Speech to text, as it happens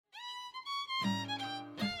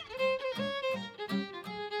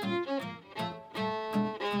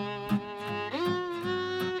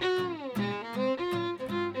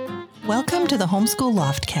Welcome to the Homeschool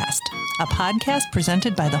Loftcast, a podcast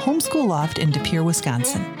presented by the Homeschool Loft in De Pere,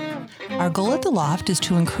 Wisconsin. Our goal at the Loft is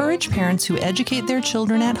to encourage parents who educate their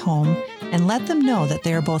children at home and let them know that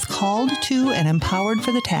they are both called to and empowered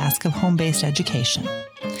for the task of home-based education.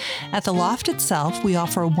 At the Loft itself, we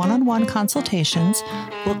offer one-on-one consultations,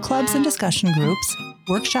 book clubs and discussion groups,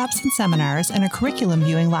 workshops and seminars, and a curriculum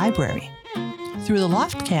viewing library. Through the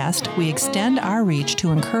Loftcast, we extend our reach to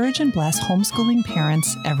encourage and bless homeschooling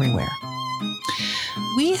parents everywhere.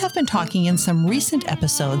 We have been talking in some recent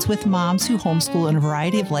episodes with moms who homeschool in a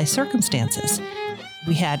variety of life circumstances.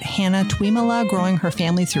 We had Hannah Twimala growing her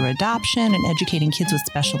family through adoption and educating kids with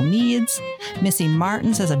special needs, Missy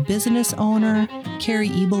Martins as a business owner, Carrie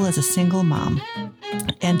Ebel as a single mom.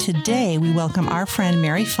 And today we welcome our friend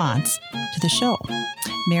Mary Fonts to the show.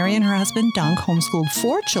 Mary and her husband Dunk homeschooled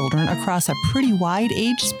 4 children across a pretty wide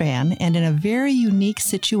age span and in a very unique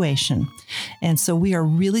situation. And so we are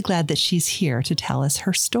really glad that she's here to tell us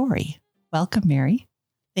her story. Welcome, Mary.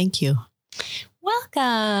 Thank you.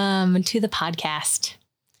 Welcome to the podcast.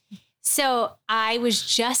 So I was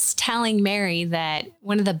just telling Mary that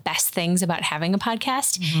one of the best things about having a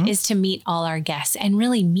podcast is to meet all our guests and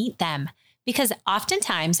really meet them, because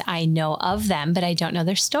oftentimes I know of them, but I don't know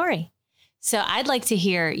their story. So I'd like to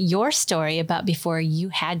hear your story about before you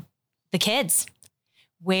had the kids,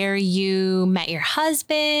 where you met your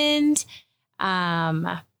husband,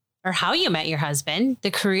 or how you met your husband, the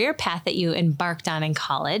career path that you embarked on in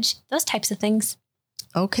college, those types of things.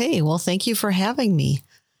 Okay. Well, thank you for having me.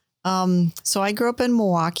 So I grew up in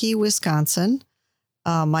Milwaukee, Wisconsin.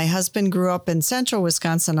 My husband grew up in central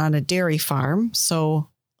Wisconsin on a dairy farm. So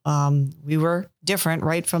we were different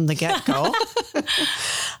right from the get-go.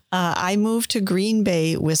 I moved to Green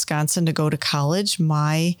Bay, Wisconsin to go to college.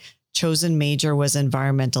 My chosen major was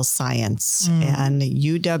environmental science, and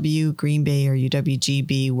UW Green Bay, or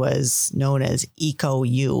UWGB, was known as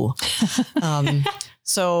EcoU.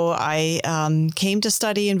 So I came to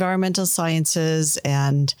study environmental sciences,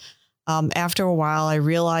 and after a while, I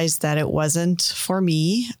realized that it wasn't for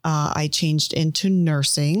me. I changed into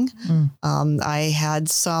nursing. I had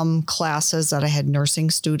some classes that I had nursing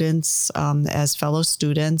students as fellow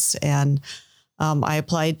students, and I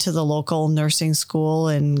applied to the local nursing school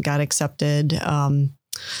and got accepted.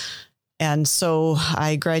 And so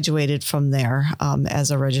I graduated from there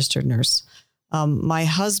as a registered nurse. My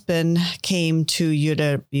husband came to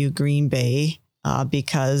UW Green Bay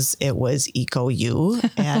because it was EcoU,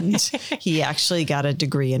 and he actually got a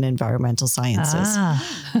degree in environmental sciences.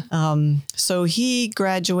 So he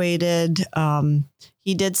graduated.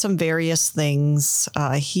 He did some various things.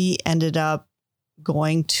 He ended up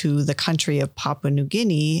going to the country of Papua New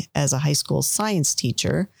Guinea as a high school science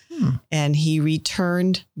teacher, and he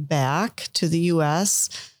returned back to the U.S.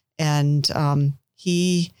 and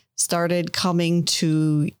he started coming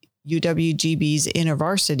to UWGB's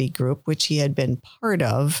InterVarsity group, which he had been part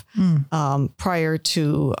of prior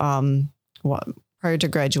to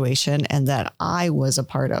graduation, and that I was a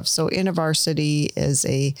part of. So InterVarsity is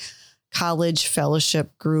a college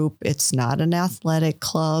fellowship group. It's not an athletic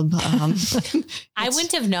club. I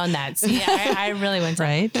wouldn't have known that. So yeah, I really wouldn't.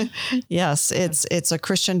 Right? Yes, it's a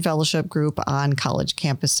Christian fellowship group on college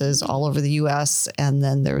campuses all over the U.S. And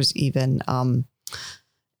then there's even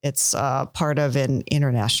it's part of an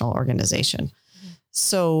international organization.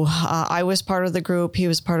 So I was part of the group. He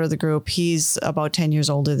was part of the group. He's about 10 years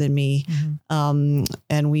older than me. And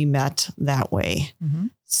we met that way.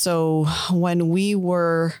 So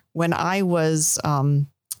when I was I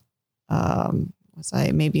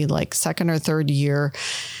maybe like second or third year,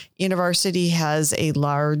 InterVarsity has a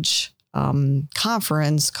large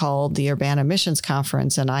conference called the Urbana Missions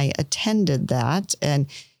Conference. And I attended that, and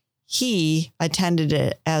he attended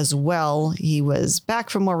it as well. He was back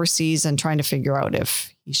from overseas and trying to figure out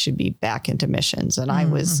if he should be back into missions. And I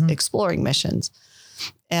was exploring missions.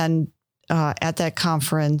 And at that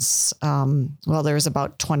conference, there was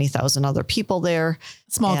about 20,000 other people there.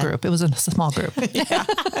 Small group. It was a small group. Yeah.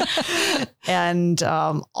 And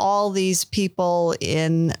all these people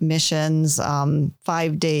in missions,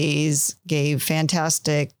 5 days, gave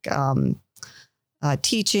fantastic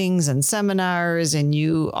teachings and seminars, and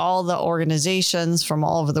all the organizations from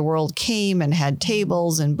all over the world came and had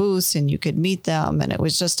tables and booths, and you could meet them. And it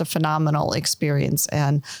was just a phenomenal experience.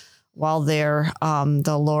 And while there,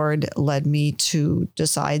 the Lord led me to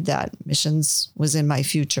decide that missions was in my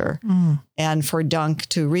future and for Dunk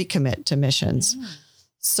to recommit to missions.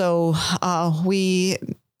 So we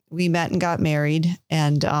met and got married.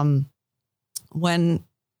 And when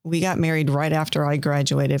we got married right after I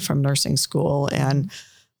graduated from nursing school, and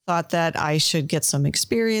thought that I should get some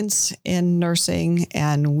experience in nursing,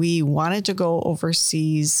 and we wanted to go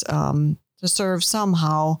overseas to serve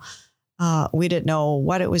somehow. We didn't know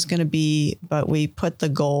what it was going to be, but we put the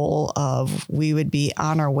goal of we would be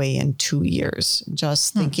on our way in 2 years,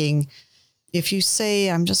 just thinking, if you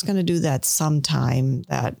say, I'm just going to do that sometime,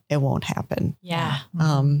 that it won't happen. Yeah.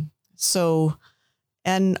 So,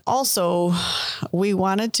 and also we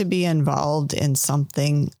wanted to be involved in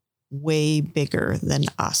something way bigger than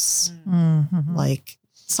us, like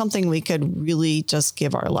something we could really just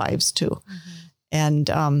give our lives to. And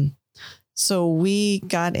so we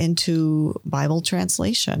got into Bible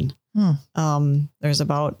translation. There's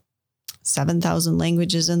about 7,000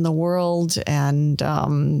 languages in the world. And,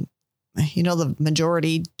 the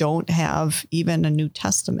majority don't have even a New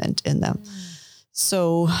Testament in them.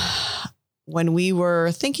 So when we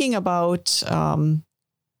were thinking about,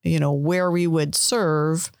 where we would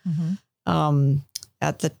serve, when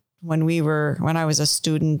I was a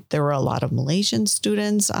student, there were a lot of Malaysian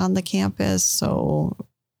students on the campus. So,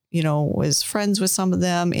 was friends with some of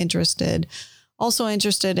them, also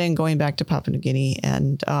interested in going back to Papua New Guinea.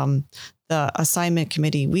 And the assignment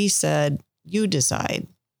committee, we said, you decide,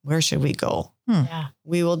 where should we go? Yeah.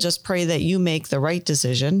 We will just pray that you make the right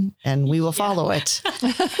decision and we will follow it.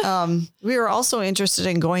 We were also interested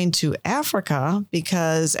in going to Africa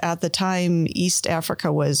because at the time, East Africa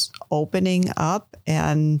was opening up,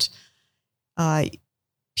 and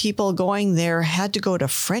people going there had to go to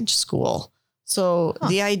French school. So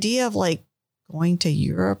the idea of going to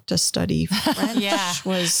Europe to study French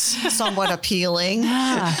was somewhat appealing.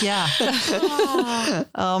 But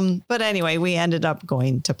anyway, we ended up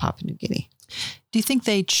going to Papua New Guinea. Do you think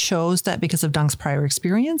they chose that because of Dung's prior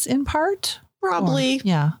experience in part? Probably.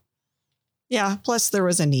 Yeah. Yeah. Plus there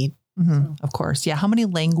was a need. Of course. Yeah. How many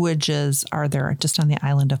languages are there just on the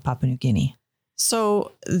island of Papua New Guinea?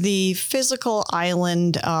 So the physical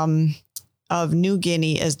island of New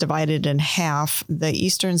Guinea is divided in half. The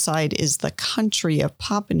eastern side is the country of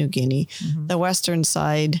Papua New Guinea. The western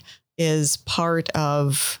side is part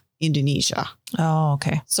of Indonesia. Oh,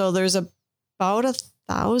 okay. So there's about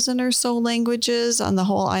 1,000 or so languages on the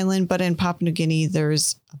whole island, but in Papua New Guinea,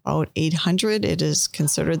 there's about 800. It is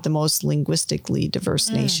considered the most linguistically diverse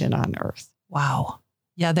nation on earth. Wow.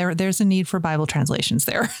 Yeah, there's a need for Bible translations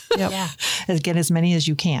there. Yeah. Get as many as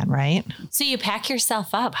you can, right? So you pack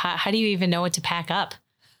yourself up. How do you even know what to pack up?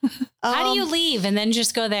 How do you leave and then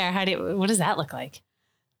just go there? What does that look like?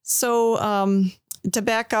 So to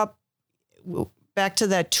back to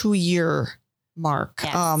that 2-year mark.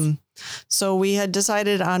 Yes. So we had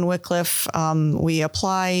decided on Wycliffe. We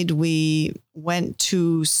applied. We went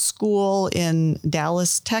to school in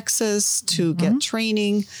Dallas, Texas to get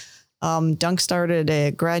training. Dunk started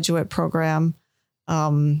a graduate program.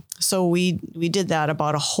 So we did that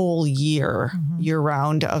about a whole year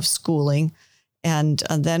round of schooling. And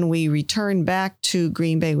then we returned back to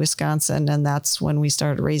Green Bay, Wisconsin. And that's when we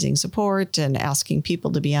started raising support and asking people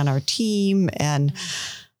to be on our team and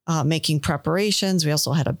making preparations. We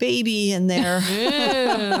also had a baby in there.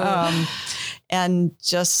 And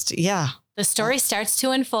just, the story starts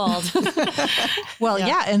to unfold. Well,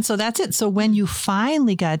 yeah. And so that's it. So when you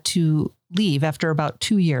finally got to leave after about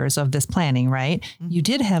 2 years of this planning, right? You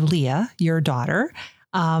did have Leah, your daughter.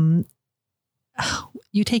 You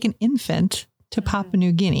take an infant to Papua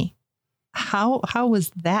New Guinea. How was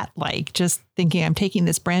that like? Just thinking, I'm taking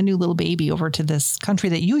this brand new little baby over to this country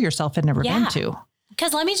that you yourself had never been to.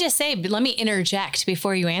 Because let me interject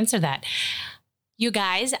before you answer that. You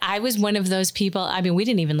guys, I was one of those people. I mean, we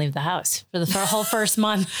didn't even leave the house for the whole first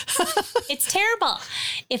month. It's terrible.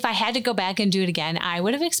 If I had to go back and do it again, I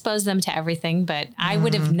would have exposed them to everything, but I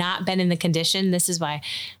would have not been in the condition. This is why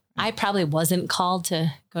I probably wasn't called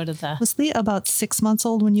to go to the... Was Leah about 6 months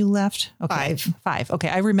old when you left? Okay. 5. Okay.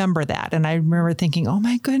 I remember that. And I remember thinking, oh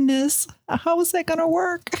my goodness, how is that going to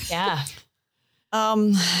work? Yeah.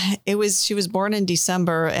 She was born in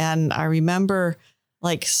December, and I remember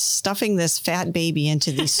stuffing this fat baby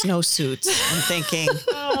into these snowsuits and thinking,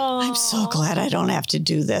 I'm so glad I don't have to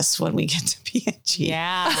do this when we get to PNG.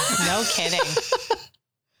 Yeah, no kidding.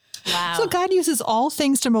 Wow. So God uses all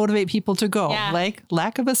things to motivate people to go, like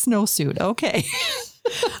lack of a snowsuit. Okay.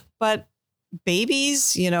 But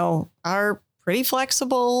babies, are pretty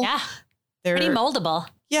flexible. Yeah. They're pretty moldable.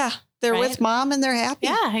 Yeah. They're with mom and they're happy.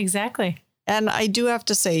 Yeah, exactly. And I do have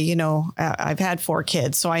to say, I've had 4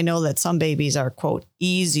 kids, so I know that some babies are, quote,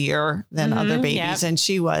 easier than other babies. Yep. And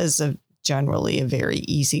she was generally a very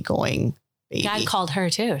easygoing baby. God called her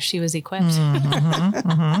too. She was equipped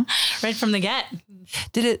right from the get.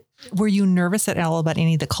 Were you nervous at all about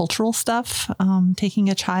any of the cultural stuff, taking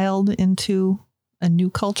a child into a new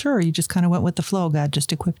culture, or you just kind of went with the flow? God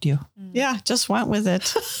just equipped you. Yeah, just went with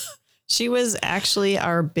it. She was actually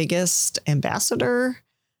our biggest ambassador.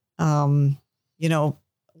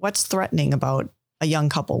 What's threatening about a young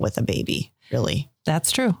couple with a baby, really?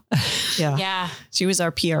 That's true. Yeah. Yeah. She was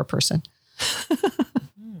our PR person.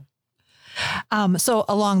 So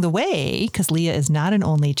along the way, because Leah is not an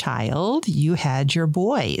only child, you had your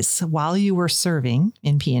boys while you were serving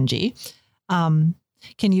in PNG.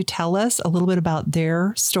 Can you tell us a little bit about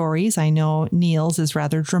their stories? I know Neil's is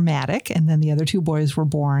rather dramatic, and then the other two boys were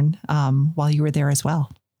born while you were there as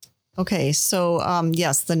well. Okay. So,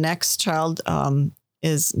 yes, the next child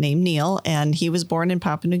is named Neil, and he was born in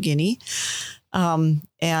Papua New Guinea.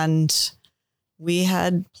 And we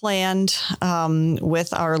had planned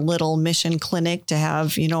with our little mission clinic to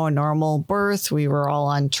have, a normal birth. We were all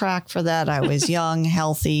on track for that. I was young,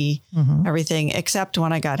 healthy, everything, except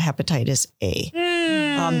when I got hepatitis A.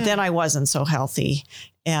 Then I wasn't so healthy.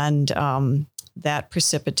 And that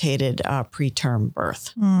precipitated a preterm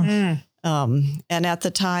birth. And at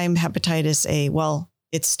the time, hepatitis A, well,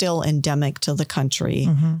 it's still endemic to the country.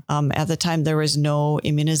 At the time, there was no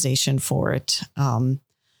immunization for it.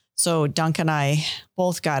 So Dunk and I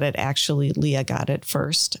both got it. Actually, Leah got it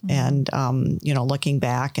first. And, looking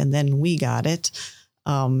back, and then we got it.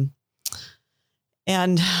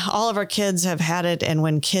 And all of our kids have had it. And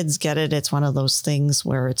when kids get it, it's one of those things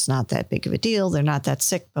where it's not that big of a deal. They're not that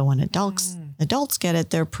sick. But when adults get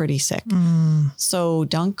it, they're pretty sick. So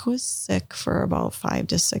Dunk was sick for about 5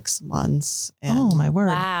 to 6 months. And oh, my word.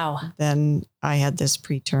 Wow. then I had this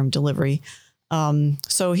preterm delivery.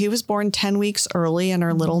 So he was born 10 weeks early in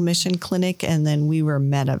our little mission clinic, and then we were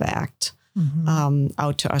medevaced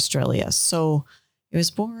out to Australia. So he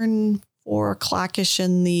was born 4:00-ish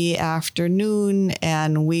in the afternoon,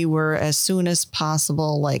 and we were as soon as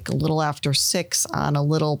possible, like a little after 6, on a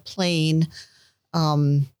little plane,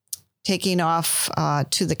 taking off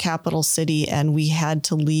to the capital city, and we had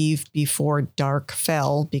to leave before dark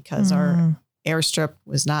fell because our airstrip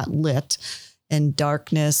was not lit. And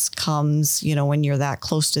darkness comes, when you're that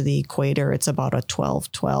close to the equator, it's about a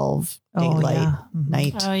 12-12 daylight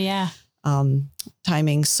night. Oh, yeah.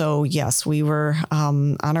 Timing. So yes, we were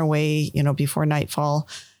on our way, before nightfall.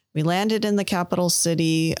 We landed in the capital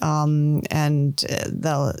city, and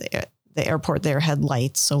the airport there had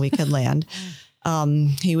lights, so we could land.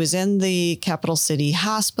 He was in the capital city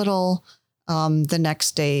hospital. The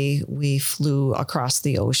next day, we flew across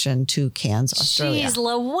the ocean to Cairns, Australia. Jeez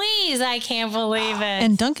Louise, I can't believe it.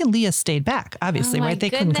 And Dunk and Leah stayed back, obviously, right? They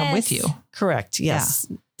couldn't come with you. Correct. Yes.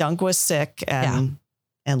 Yeah. Dunk was sick, and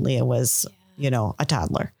Leah was, a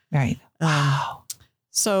toddler. Right. Wow.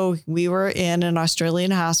 So we were in an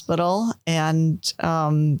Australian hospital, and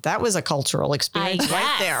that was a cultural experience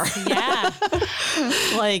right there. Yeah.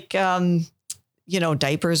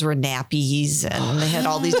 Diapers were nappies, and they had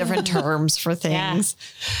all these different terms for things.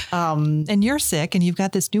 And you're sick, and you've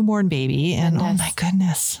got this newborn baby, and oh my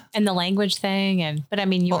goodness. And the language thing. You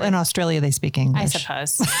were in Australia, they speak English. I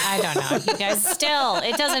suppose. I don't know. You guys still,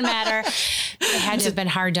 it doesn't matter. It had to have been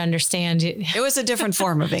hard to understand. It was a different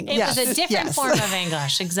form of English. It was a different form of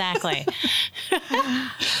English. Exactly.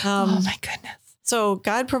 Oh my goodness. So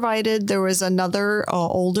God provided. There was another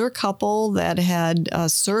older couple that had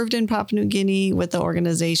served in Papua New Guinea with the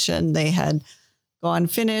organization. They had gone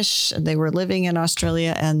Finnish, and they were living in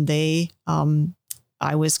Australia, and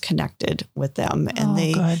I was connected with them, and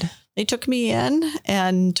they took me in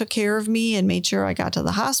and took care of me and made sure I got to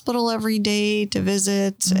the hospital every day to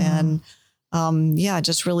visit, and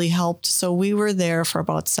just really helped. So we were there for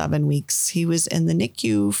about 7 weeks. He was in the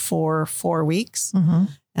NICU for 4 weeks.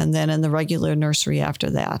 And then in the regular nursery after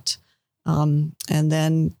that. And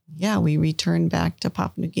then, we returned back to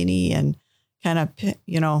Papua New Guinea, and kind of,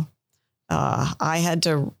 I had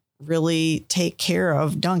to really take care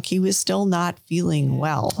of Dunk. He was still not feeling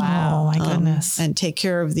well. Wow. Oh my goodness. And take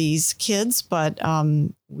care of these kids. But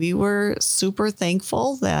we were super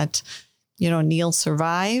thankful that, Neil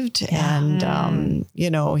survived, and,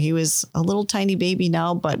 he was a little tiny baby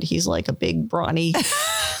now, but he's like a big brawny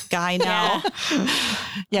guy now.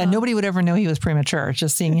 Yeah. Nobody would ever know he was premature,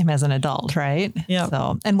 just seeing him as an adult. Right. Yeah.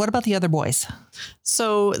 So, and what about the other boys?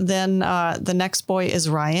 So then the next boy is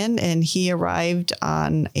Ryan, and he arrived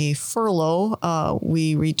on a furlough.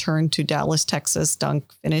 We returned to Dallas, Texas.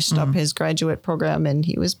 Dunk finished up his graduate program, and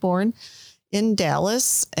he was born in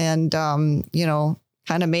Dallas, and,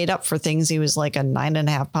 kind of made up for things. He was like a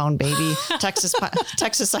 9.5 pound baby, Texas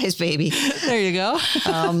sized baby. There you go.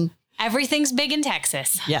 Everything's big in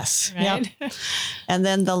Texas. Yes. Right? Yep. And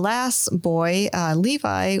then the last boy,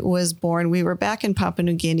 Levi, was born. We were back in Papua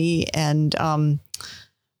New Guinea, and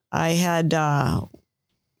I had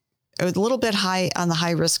it was a little bit high on the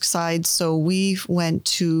high risk side. So we went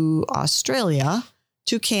to Australia,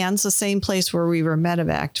 to Cairns, the same place where we were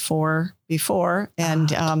medevaced for before, and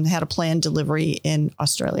had a planned delivery in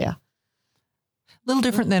Australia. A little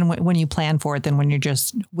different than when you plan for it than when you're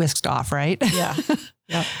just whisked off, right? Yeah.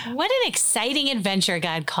 Yep. What an exciting adventure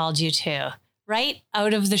God called you to, right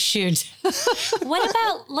out of the chute. What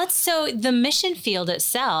about, so the mission field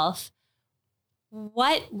itself,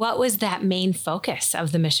 what was that main focus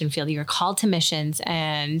of the mission field? You were called to missions,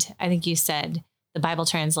 and I think you said the Bible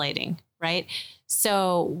translating, right?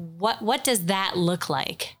 So what does that look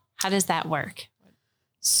like? How does that work?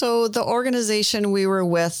 So the organization we were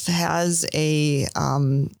with has a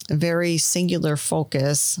very singular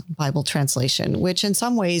focus, Bible translation, which in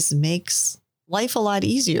some ways makes life a lot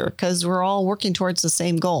easier because we're all working towards the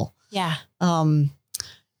same goal. Yeah.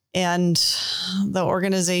 And the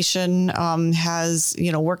organization has,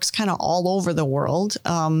 works kind of all over the world.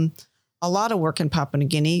 A lot of work in Papua New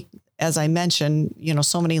Guinea, as I mentioned,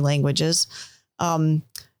 so many languages.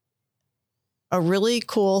 A really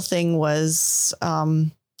cool thing was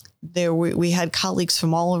we had colleagues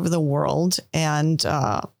from all over the world, and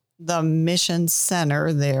the mission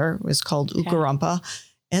center there was called Ukarumpa,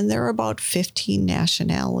 and there are about 15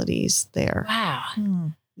 nationalities there.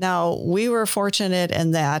 Wow. Now, we were fortunate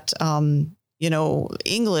in that,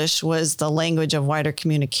 English was the language of wider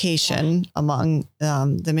communication among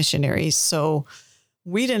the missionaries. So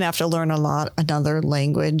we didn't have to learn another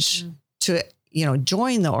language to,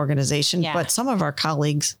 join the organization, but some of our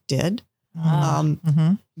colleagues did.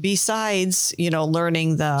 Besides,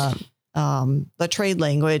 learning the trade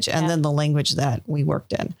language and then the language that we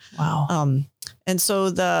worked in. Wow. And so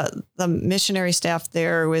the missionary staff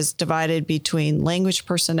there was divided between language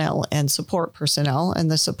personnel and support personnel. And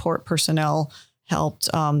the support personnel helped.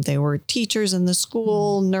 They were teachers in the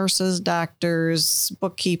school, nurses, doctors,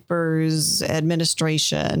 bookkeepers,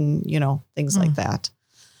 administration, things like that.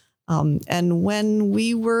 And when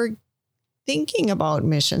we were thinking about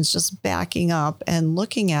missions, just backing up and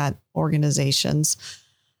looking at organizations,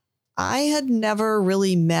 I had never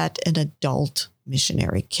really met an adult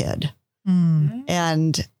missionary kid.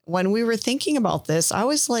 And when we were thinking about this, I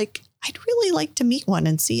was like, I'd really like to meet one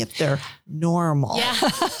and see if they're normal. Yeah.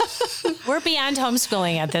 We're beyond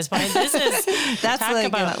homeschooling at this point. That's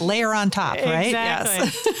like a layer on top, right? Exactly.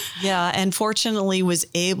 Yes. Yeah. And fortunately was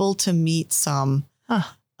able to meet some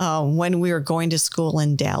when we were going to school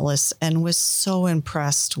in Dallas, and was so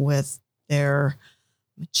impressed with their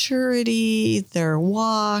maturity, their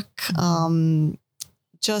walk,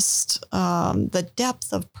 just the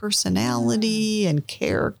depth of personality and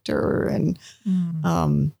character. And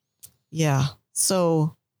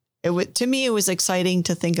so to me, it was exciting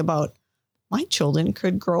to think about my children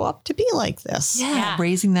could grow up to be like this. Yeah.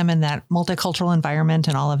 Raising them in that multicultural environment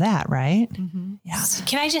and all of that, right? Mm-hmm. Yeah.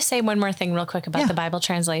 Can I just say one more thing real quick about the Bible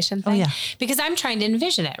translation thing? Oh, yeah. Because I'm trying to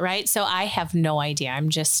envision it, right? So I have no idea. I'm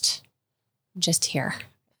just here.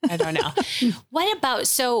 I don't know.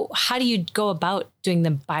 How do you go about doing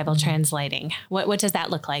the Bible translating? What does that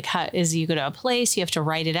look like? You go to a place, you have to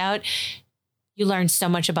write it out. You learn so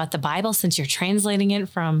much about the Bible since you're translating it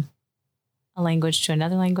from a language to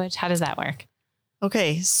another language. How does that work?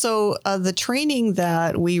 Okay. So the training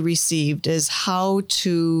that we received is how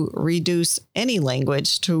to reduce any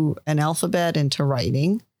language to an alphabet into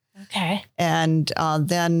writing. Okay. And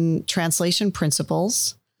then translation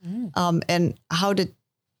principles, and how to,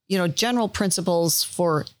 general principles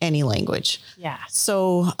for any language. Yeah.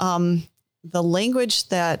 So the language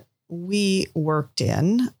that we worked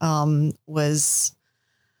in was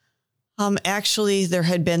actually there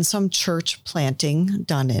had been some church planting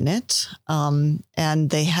done in it, and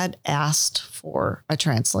they had asked for a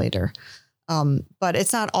translator. But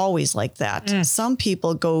it's not always like that. Some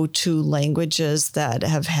people go to languages that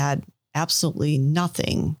have had absolutely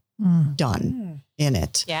nothing done in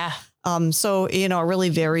it. Yeah. So, it really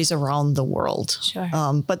varies around the world. Sure.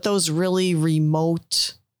 But those really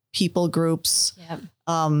remote people groups,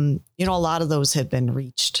 a lot of those have been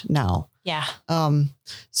reached now. Yeah.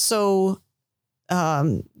 So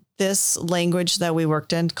this language that we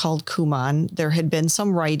worked in called Kuman, there had been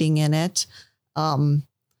some writing in it.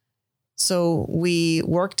 So we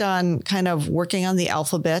worked on working on the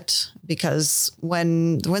alphabet, because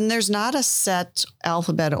when there's not a set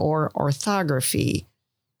alphabet or orthography,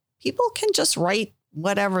 people can just write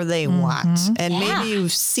whatever they want. And maybe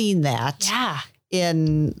you've seen that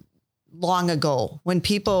in long ago when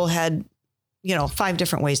people had, 5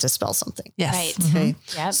 different ways to spell something. Yes. Right. Okay.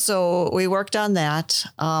 Yep. So we worked on that.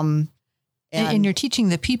 And you're teaching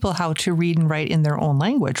the people how to read and write in their own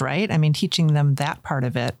language, right? I mean, teaching them that part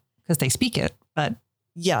of it because they speak it, but.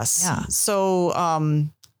 Yes. Yeah. So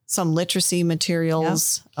some literacy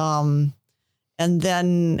materials. And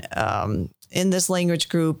then in this language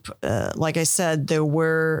group, like I said, there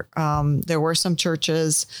were some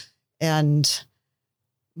churches, and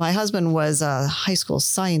my husband was a high school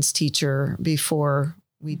science teacher before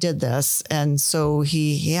we did this. And so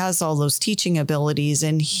he has all those teaching abilities,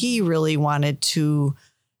 and he really wanted to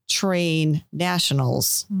train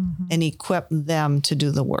nationals and equip them to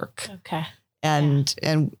do the work. Okay. And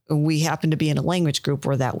we happen to be in a language group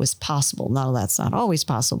where that was possible. Now that's not always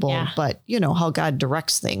possible, but you know how God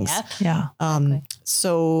directs things. Yep. Yeah. Exactly.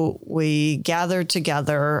 So we gathered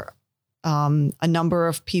together a number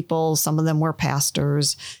of people. Some of them were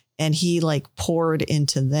pastors, and he like poured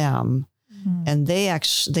into them, and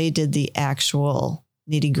they did the actual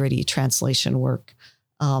nitty gritty translation work.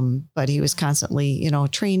 But he was constantly, you know,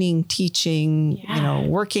 training, teaching, you know,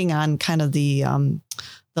 working on kind of the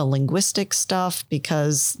linguistic stuff,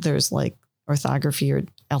 because there's like orthography or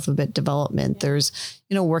alphabet development. There's,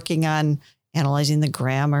 you know, working on analyzing the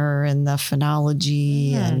grammar and the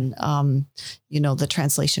phonology and, you know, the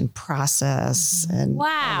translation process. And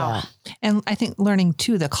wow. And I think learning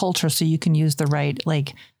too, the culture, so you can use the right,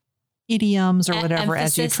 like idioms or whatever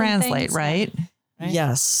as you translate, right?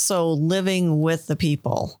 Yes. So living with the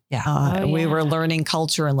people. Yeah. We were learning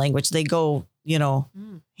culture and language. They go, you know,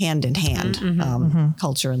 hand in hand,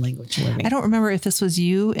 culture and language learning. I don't remember if this was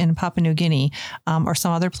you in Papua New Guinea or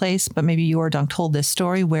some other place, but maybe you or Doug told this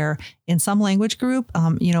story where in some language group,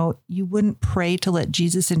 you know, you wouldn't pray to let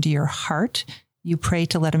Jesus into your heart. You pray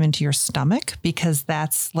to let him into your stomach, because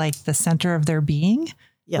that's like the center of their being.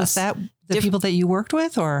 Yes. Was that the people that you worked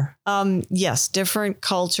with, or? Yes. Different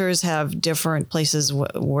cultures have different places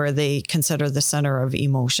where they consider the center of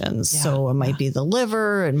emotions. Yeah, so it might be the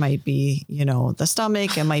liver. It might be, you know, the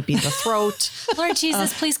stomach. It might be the throat. Lord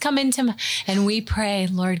Jesus, please come into and we pray,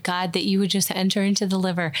 Lord God, that you would just enter into the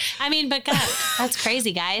liver. I mean, but God, that's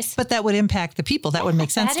crazy, guys. But that would impact the people. That would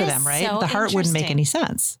make sense to them, right? So the heart wouldn't make any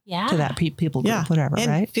sense to that people group, whatever, and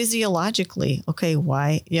right? Physiologically, okay,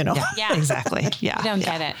 why, you know? Yeah. Exactly. Yeah. You don't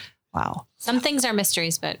get it. Wow. Some things are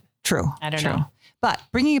mysteries, but True. I don't know. But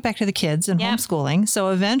bringing it back to the kids and homeschooling. So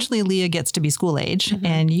eventually Leah gets to be school age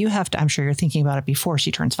and you have to, I'm sure you're thinking about it before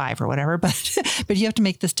she turns 5 or whatever, but you have to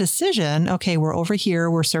make this decision. Okay, we're over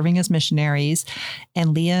here, we're serving as missionaries,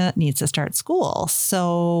 and Leah needs to start school.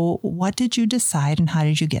 So what did you decide, and how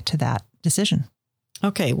did you get to that decision?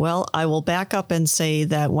 Okay, well, I will back up and say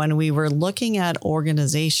that when we were looking at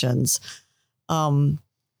organizations,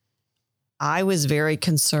 I was very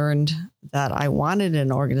concerned that I wanted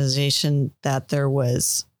an organization that there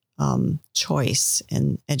was choice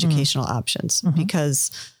in educational options, because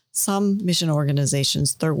some mission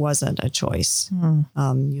organizations, there wasn't a choice.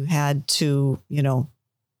 You had to, you know,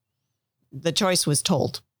 the choice was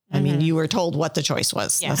told. I mean, you were told what the choice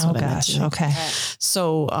was. Yeah. That's what I meant. Okay.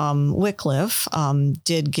 So Wycliffe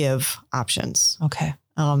did give options. Okay.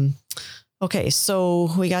 Okay. So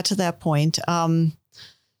we got to that point.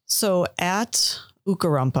 So at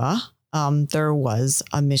Ukarumpa, there was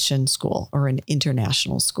a mission school or an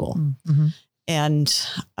international school. And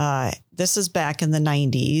this is back in the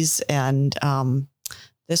 90s. And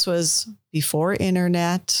this was before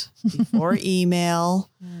internet, before email.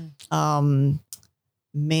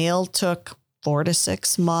 Mail took 4 to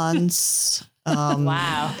 6 months.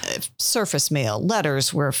 Wow. Surface mail,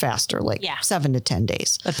 letters were faster, like 7 to 10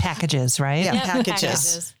 days. But packages, right? Yeah,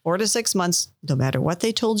 packages. 4 to 6 months, no matter what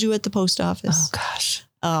they told you at the post office. Oh, gosh.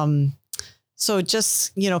 So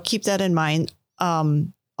just, you know, keep that in mind.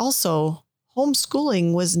 Also,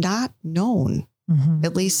 homeschooling was not known,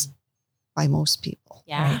 at least by most people.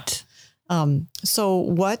 Yeah. Right. So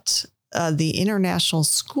what the international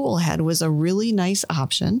school had was a really nice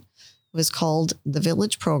option. It was called the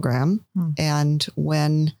Village Program. And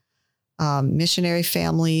when missionary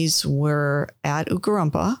families were at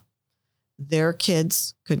Ukarumpa, their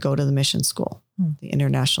kids could go to the mission school, the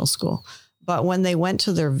international school. But when they went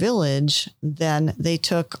to their village, then they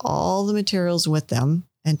took all the materials with them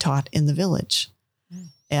and taught in the village.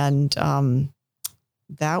 And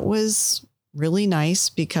that was really nice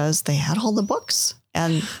because they had all the books,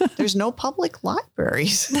 and there's no public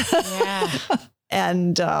libraries.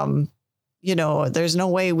 And, you know, there's no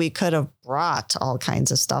way we could have brought all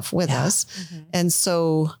kinds of stuff with us. And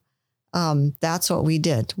so that's what we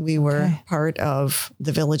did. We were part of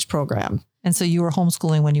the Village Program. And so you were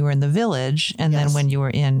homeschooling when you were in the village, and then when you were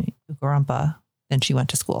in Ukarumpa, then she went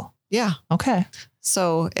to school. Yeah. Okay.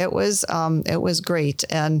 So it was great.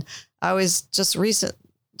 And I was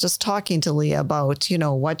just talking to Leah about, you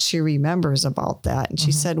know, what she remembers about that. And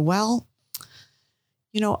she said, well,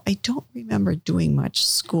 I don't remember doing much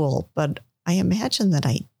school, but I imagine that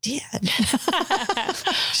I did.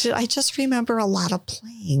 I just remember a lot of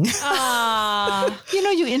playing.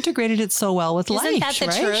 You integrated it so well with Isn't life, that the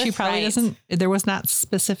right? truth? She probably Right. there was not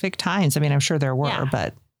specific times. I mean, I'm sure there were,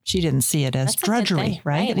 but she didn't see it as That's a good drudgery, thing.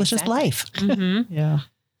 right? It was just life. Mm-hmm. Yeah.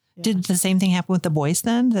 Did the same thing happen with the boys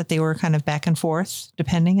then, that they were kind of back and forth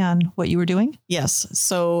depending on what you were doing? Yes.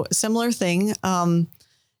 So similar thing.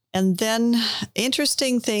 And then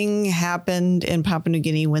interesting thing happened in Papua New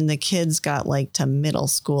Guinea when the kids got like to middle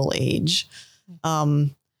school age,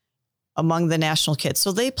 among the national kids.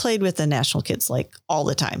 So they played with the national kids like all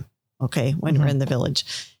the time. Okay. When we're in the village.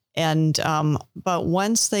 And, but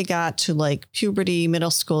once they got to like puberty,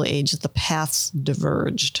 middle school age, the paths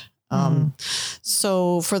diverged.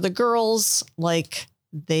 So for the girls, like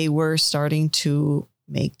they were starting to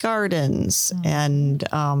make gardens and,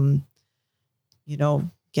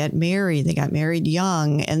 get married. They got married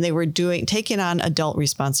young and they were taking on adult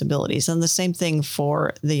responsibilities. And the same thing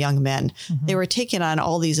for the young men. They were taking on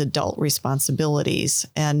all these adult responsibilities.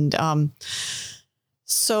 And,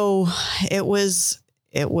 so it was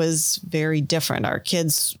very different. Our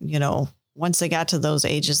kids, once they got to those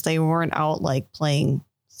ages, they weren't out like playing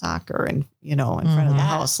soccer and, in front of the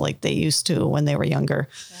house like they used to when they were younger.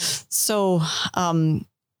 Yeah. So,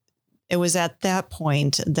 it was at that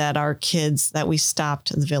point that we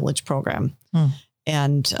stopped the village program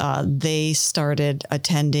and they started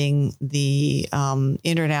attending the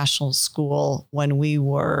international school when we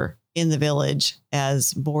were in the village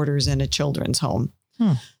as boarders in a children's home.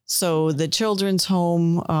 So the children's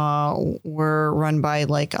home were run by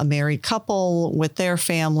like a married couple with their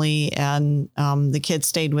family and the kids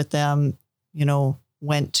stayed with them,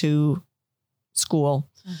 went to school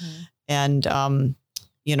and,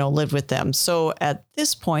 lived with them. So at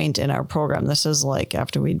this point in our program, this is like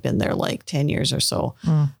after we'd been there like 10 years or so,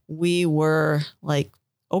 we were like,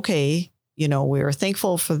 okay, we were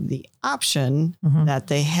thankful for the option that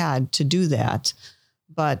they had to do that.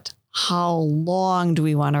 But how long do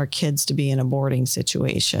we want our kids to be in a boarding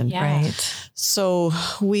situation? Yeah. Right. So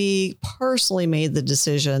we personally made the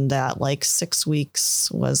decision that like 6 weeks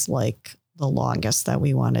was like the longest that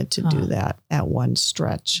we wanted to do that at one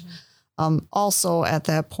stretch. Also at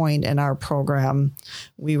that point in our program,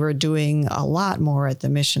 we were doing a lot more at the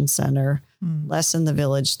Mission Center, less in the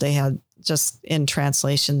village. They had just in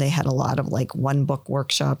translation, they had a lot of like one book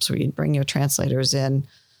workshops where you'd bring your translators in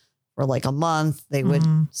for like a month. They would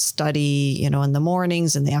study, in the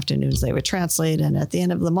mornings, in the afternoons, they would translate. And at the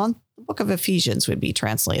end of the month, the book of Ephesians would be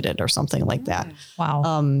translated or something like that.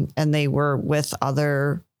 Wow. And they were with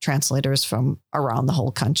other translators from around the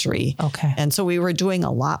whole country. Okay. And so we were doing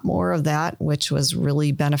a lot more of that, which was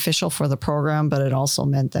really beneficial for the program, but it also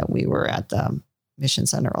meant that we were at the Mission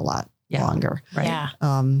Center a lot longer. Right. Yeah.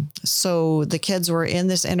 So the kids were in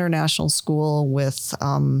this international school with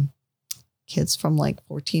kids from like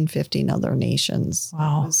 14, 15 other nations.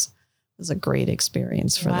 Wow. It was a great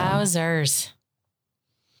experience for them. Wowzers.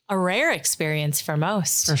 A rare experience for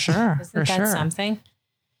most. For sure. Isn't that something?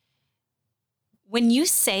 When you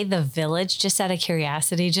say the village, just out of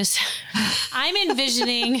curiosity, I'm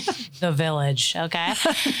envisioning the village, okay?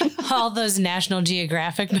 All those National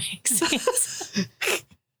Geographic magazines.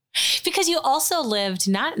 Because you also lived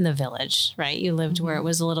not in the village, right? You lived where it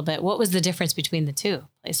was a little bit, what was the difference between the two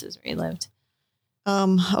places where you lived?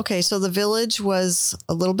 Okay, so the village was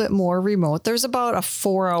a little bit more remote. There's about a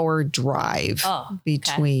 4-hour drive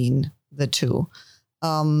between the two.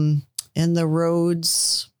 And the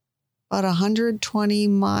roads, about 120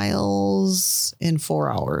 miles in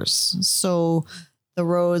 4 hours. So the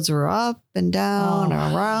roads were up and down,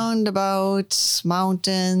 around about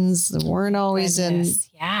mountains. They weren't always in,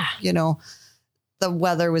 the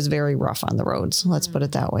weather was very rough on the roads. Let's put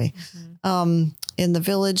it that way. In the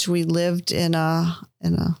village, we lived in a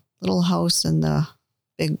little house in the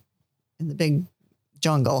big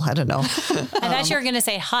jungle. I don't know. I thought you were going to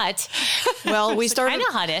say hut. Well, we started kind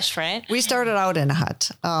of huttish, right? We started out in a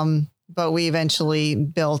hut, but we eventually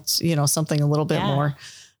built, something a little bit more.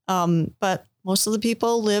 But most of the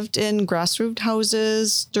people lived in grass roofed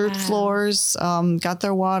houses, dirt floors, got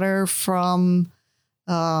their water from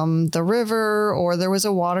the river, or there was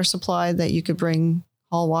a water supply that you could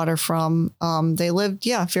haul water from. They lived,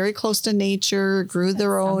 very close to nature, grew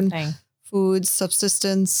their own food,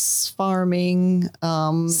 subsistence, farming.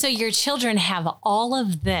 So your children have all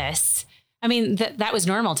of this. I mean, that was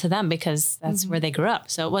normal to them because that's where they grew up.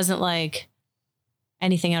 So it wasn't like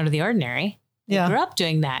anything out of the ordinary. They grew up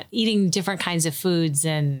doing that, eating different kinds of foods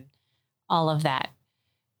and all of that,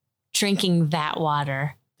 drinking that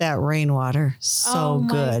water. that rainwater. So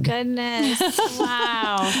good. Oh my goodness.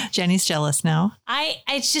 Wow. Jenny's jealous now. I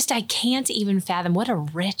can't even fathom what a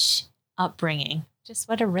rich upbringing. Just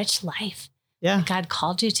what a rich life that God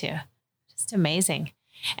called you to. Just amazing.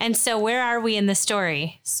 And so where are we in the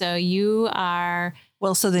story? So you are...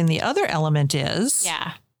 Well, so then the other element is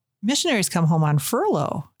missionaries come home on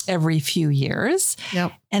furlough every few years.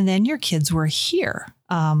 Yep. And then your kids were here.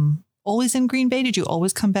 Always in Green Bay? Did you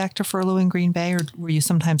always come back to furlough in Green Bay, or were you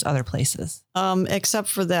sometimes other places? Except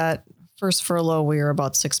for that first furlough, we were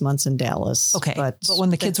about 6 months in Dallas. Okay. But when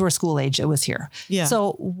the kids were school age, it was here. Yeah.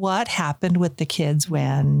 So what happened with the kids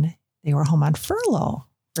when they were home on furlough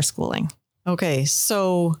for schooling? Okay.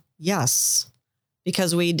 So yes,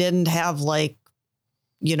 because we didn't have like,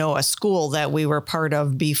 a school that we were part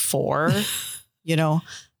of before,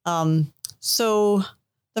 So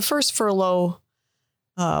the first furlough,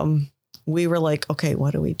 we were like, okay,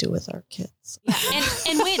 what do we do with our kids? Yeah.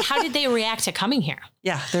 And wait, how did they react to coming here?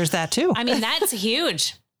 Yeah, there's that too. I mean, that's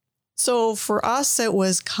huge. So for us, it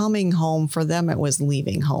was coming home. For them, it was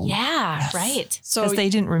leaving home. Yeah, Yes. right. So because they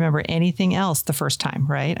didn't remember anything else the first time,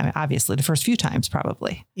 right? I mean, obviously the first few times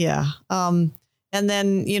probably. yeah. And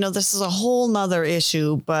then, this is a whole nother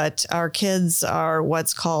issue, but our kids are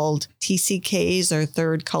what's called TCKs, or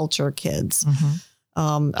third culture kids.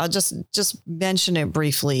 Mm-hmm. I'll just mention it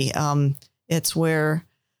briefly. It's where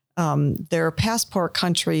their passport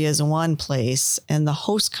country is one place and the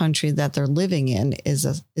host country that they're living in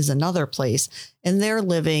is another place. And they're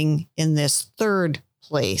living in this third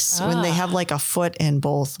place when they have like a foot in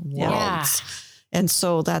both worlds. Yeah. And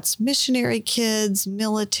so that's missionary kids,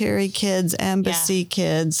 military kids, embassy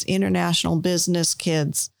kids, international business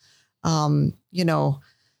kids. It's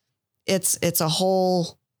a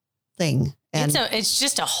whole thing. And It's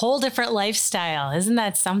just a whole different lifestyle. Isn't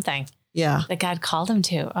that something? Yeah. That God called them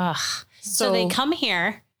to. Ugh. So they come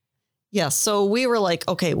here. Yeah. So we were like,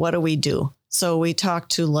 okay, what do we do? So we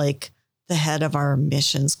talked to like the head of our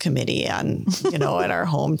missions committee and, at our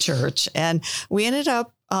home church. And we ended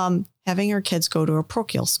up having our kids go to a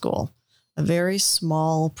parochial school, a very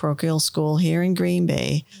small parochial school here in Green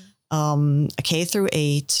Bay, a K through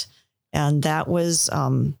 8. And that was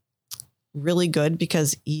really good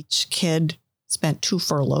because each kid spent 2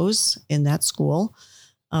 furloughs in that school.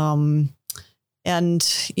 Our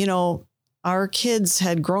kids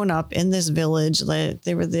had grown up in this village.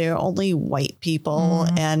 They were the only white people.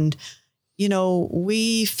 Mm-hmm. And,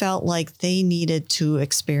 we felt like they needed to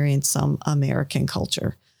experience some American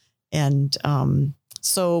culture. And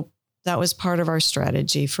so that was part of our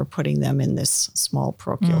strategy for putting them in this small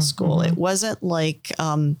parochial school. It wasn't like,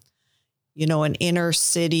 an inner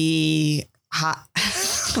city, hot,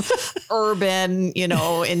 urban,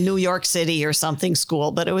 in New York City or something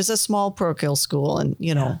school, but it was a small parochial school in,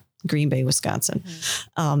 Green Bay, Wisconsin.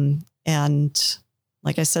 And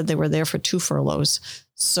like I said, they were there for 2 furloughs.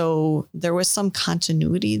 So there was some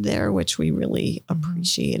continuity there, which we really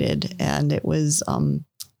appreciated. And it was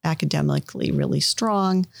academically really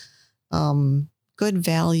strong, good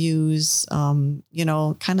values, kind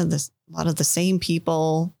of a lot of the same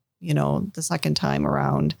people, the second time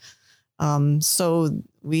around. So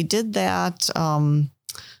we did that.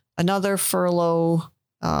 Another furlough.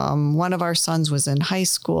 One of our sons was in high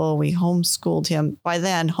school. We homeschooled him. By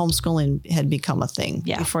then, homeschooling had become a thing.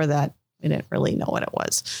 Yeah. Before that, we didn't really know what it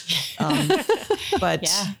was. But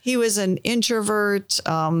he was an introvert.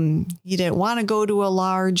 He didn't want to go to a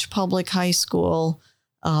large public high school.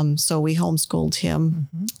 So we homeschooled him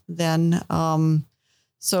then.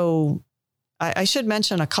 So I should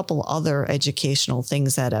mention a couple other educational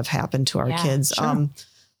things that have happened to our kids. Sure.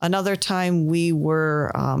 Another time we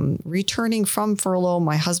were returning from furlough,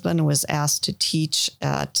 my husband was asked to teach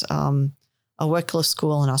at a Wycliffe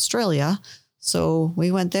school in Australia. So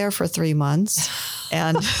we went there for 3 months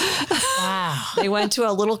and Wow. they went to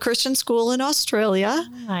a little Christian school in Australia. Oh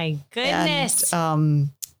my goodness.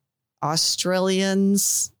 And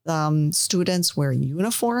Australians, students wear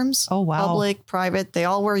uniforms. Oh, wow. Public, private, they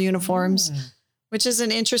all wear uniforms. Which is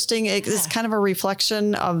an interesting, it's kind of a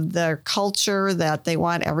reflection of their culture that they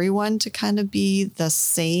want everyone to kind of be the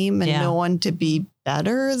same and no one to be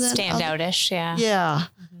better than Standoutish, yeah. Yeah.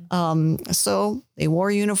 So they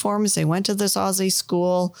wore uniforms. They went to this Aussie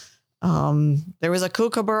school. There was a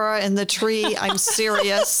kookaburra in the tree. I'm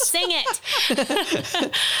serious. Sing it.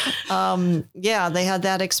 They had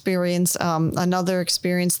that experience. Another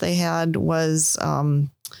experience they had was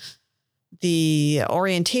the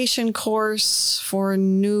orientation course for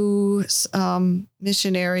new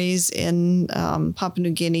missionaries in Papua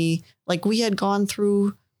New Guinea. Like we had gone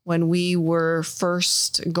through when we were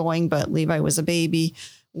first going, but Levi was a baby.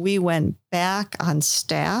 we went back on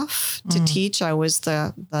staff to teach. I was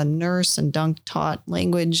the nurse and taught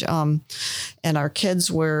language. And our kids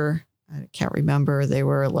were, I can't remember, they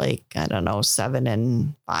were like, I don't know, 7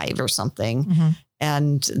 and 5 or something. Mm-hmm.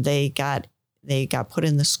 And they got put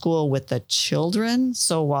in the school with the children.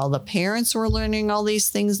 So while the parents were learning all these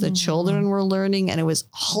things, the children were learning. And it was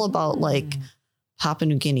all about like Papua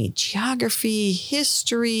New Guinea geography,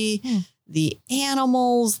 history, the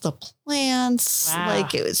animals, the plants. Wow.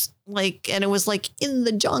 Like it was like, and it was like in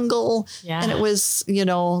the jungle. Yeah. And it was,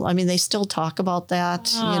 I mean, they still talk about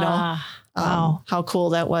that, Wow. how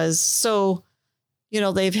cool that was. So,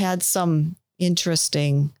 they've had some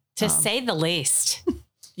interesting, To say the least.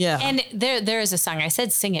 yeah. And there is a song. I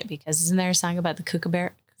said sing it because isn't there a song about the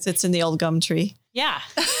kookaburra? Sits in the old gum tree. Yeah.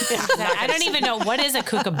 I don't even know. What is a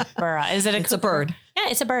kookaburra? Is it It's a bird. Yeah,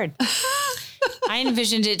 it's a bird. I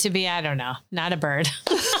envisioned it to be, I don't know, not a bird.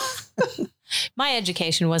 My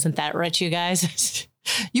education wasn't that rich, you guys.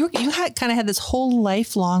 You had kind of had this whole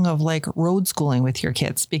lifelong of like road schooling with your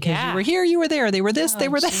kids because you were here, you were there, they were this, they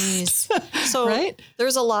were that. So right?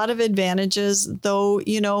 There's a lot of advantages, though,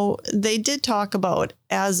 they did talk about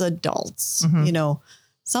as adults,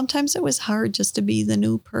 sometimes it was hard just to be the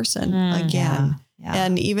new person again. Yeah.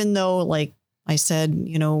 And even though, like I said,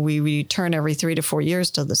 we return every 3 to 4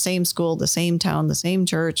 years to the same school, the same town, the same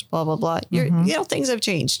church, blah, blah, blah. Things have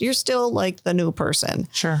changed. You're still like the new person.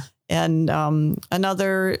 Sure. And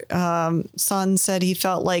another son said he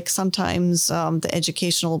felt like sometimes the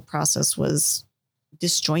educational process was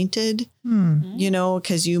disjointed,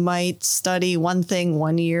 because you might study one thing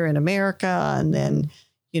 1 year in America and then,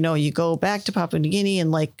 you go back to Papua New Guinea and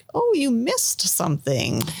like, oh, you missed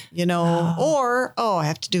something, or, oh, I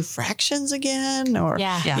have to do fractions again or,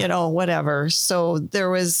 whatever. So there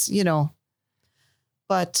was,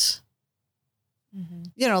 but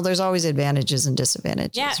there's always advantages and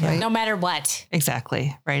disadvantages, right? No matter what.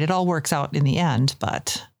 Exactly. Right. It all works out in the end,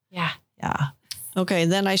 but yeah. Okay.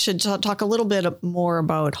 Then I should talk a little bit more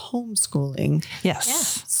about homeschooling. Yes.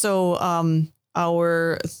 Yeah. So,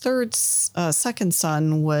 our second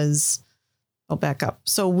son was, back up.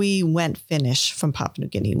 So we went Finnish from Papua New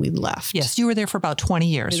Guinea. We left. Yes. You were there for about 20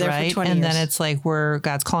 years, right? For 20 and years. then it's like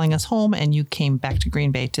God's calling us home and you came back to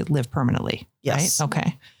Green Bay to live permanently. Yes. Right?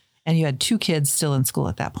 Okay. And you had 2 kids still in school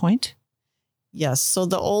at that point. Yes. So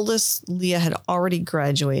the oldest, Leah, had already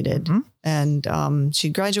graduated and she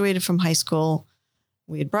graduated from high school.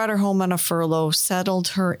 We had brought her home on a furlough, settled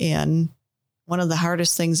her in. One of the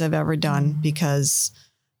hardest things I've ever done because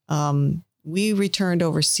we returned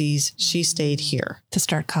overseas. She stayed here. To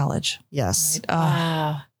start college. Yes. Right?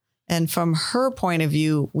 Wow. And from her point of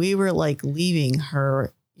view, we were like leaving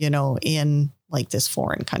her, in like this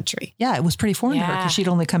foreign country. Yeah, it was pretty foreign to her Yeah. because she'd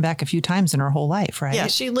only come back a few times in her whole life, right? Yeah,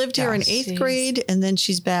 she lived here in 8th grade and then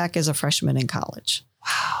she's back as a freshman in college.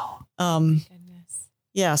 Wow. Goodness.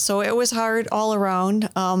 Yeah, so it was hard all around.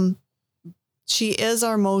 She is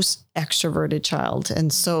our most extroverted child.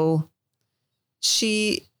 And so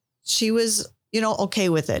she was, okay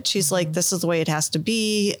with it. She's like, this is the way it has to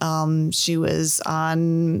be. She was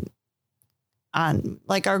on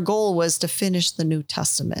like our goal was to finish the New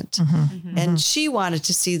Testament. And she wanted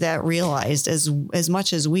to see that realized as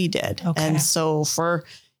much as we did. Okay. And so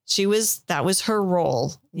that was her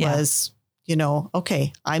role was,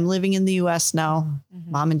 okay, I'm living in the US now.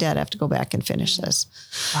 Mom and dad have to go back and finish this.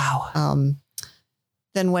 Wow.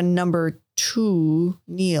 Then when number 2,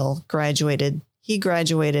 Neil, graduated,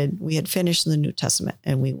 we had finished the New Testament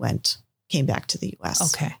and we came back to the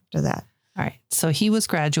US. Okay. After that. All right. So he was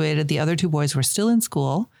graduated. The other 2 boys were still in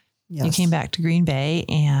school. Yes. You came back to Green Bay.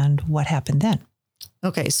 And what happened then?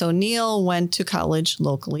 Okay. So Neil went to college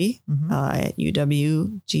locally at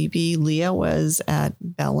UWGB. Leah was at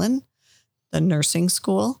Bellin, the nursing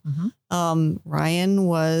school. Ryan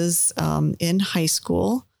was in high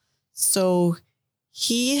school. So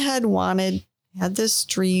he had this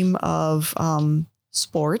dream of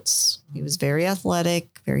sports. He was very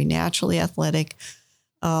athletic, very naturally athletic.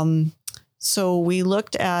 So we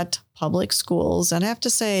looked at public schools, and I have to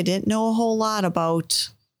say, I didn't know a whole lot about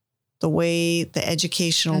the way the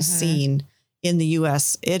educational scene in the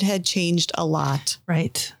U.S. It had changed a lot.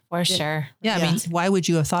 Right. For sure. Yeah. I mean, why would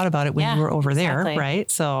you have thought about it when you were over there? Right.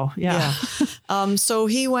 So, yeah. So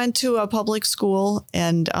he went to a public school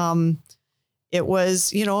and it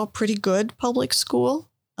was, a pretty good public school.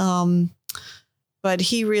 But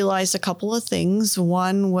he realized a couple of things.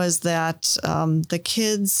 One was that the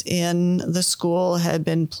kids in the school had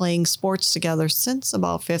been playing sports together since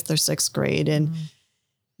about 5th or 6th grade. And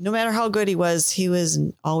no matter how good he was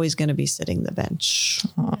always going to be sitting the bench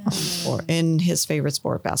or in his favorite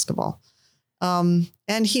sport, basketball.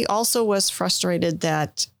 And he also was frustrated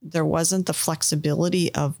that there wasn't the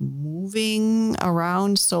flexibility of moving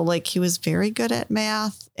around. So like he was very good at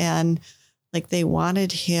math, and like they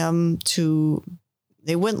wanted him to,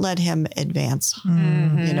 they wouldn't let him advance,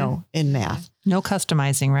 you know, in math. No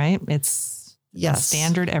customizing, right? It's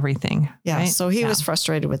standard everything. Yeah. Right? So he was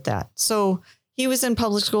frustrated with that. So he was in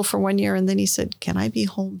public school for 1 year, and then he said, can I be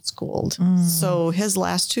homeschooled? So his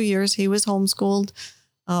last 2 years, he was homeschooled.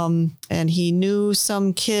 And he knew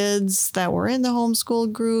some kids that were in the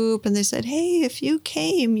homeschool group, and they said, hey, if you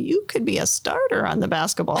came, you could be a starter on the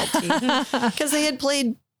basketball team, because they had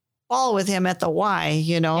played ball with him at the Y,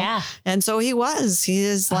 you know? Yeah. And so he was,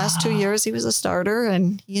 his last 2 years, he was a starter,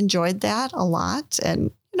 and he enjoyed that a lot. And,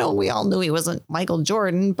 you know, we all knew he wasn't Michael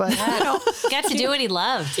Jordan, but, you know, He got to do what he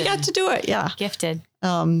loved. he got to do it. Yeah. Gifted.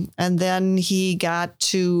 And then he got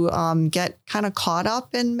to get kind of caught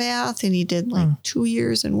up in math, and he did like 2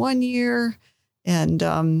 years in 1 year.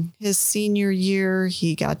 And his senior year,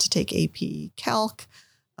 he got to take AP Calc.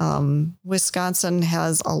 Wisconsin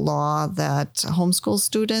has a law that homeschool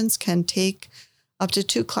students can take up to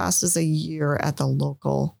 2 classes a year at the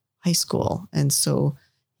local high school. And so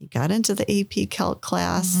he got into the AP Calc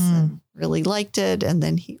class and really liked it. And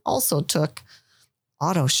then he also took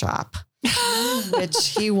auto shop, which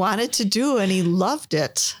he wanted to do, and he loved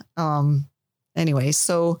it. Anyway,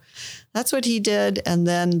 so that's what he did. And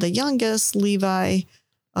then the youngest, Levi,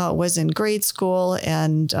 was in grade school,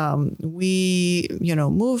 and we, you know,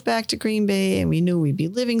 moved back to Green Bay, and we knew we'd be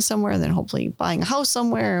living somewhere and then hopefully buying a house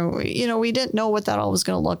somewhere. You know, we didn't know what that all was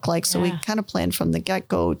going to look like. So we kind of planned from the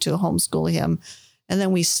get-go to homeschool him. And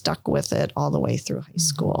then we stuck with it all the way through high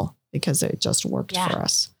school because it just worked for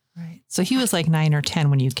us. Right. So he was like 9 or 10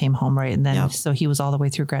 when you came home, right? And then, so he was all the way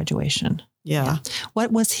through graduation. Yeah.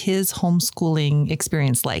 What was his homeschooling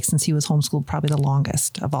experience like, since he was homeschooled probably the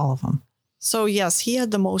longest of all of them? So yes, he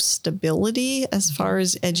had the most stability as far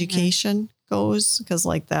as education goes, because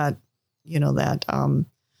like that, you know, that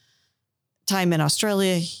time in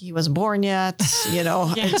Australia, he wasn't born yet, you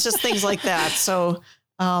know, it's just things like that. So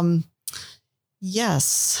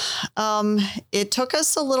yes, it took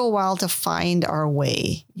us a little while to find our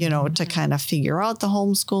way, you know, to kind of figure out the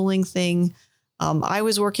homeschooling thing. I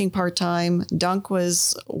was working part-time. Dunk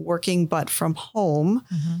was working, but from home.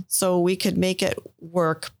 So we could make it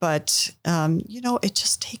work. But, you know, it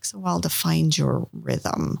just takes a while to find your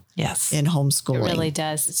rhythm in homeschooling. It really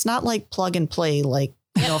does. It's not like plug and play, like,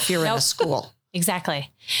 you know, if you're in a school. Exactly.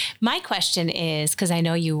 My question is, because I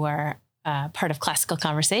know you were part of Classical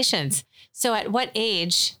Conversations. So at what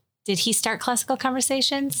age did he start Classical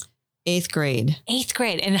Conversations? 8th grade. 8th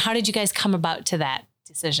grade. And how did you guys come about to that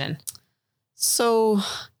decision? So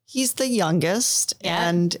he's the youngest,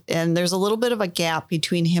 and there's a little bit of a gap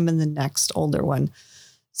between him and the next older one.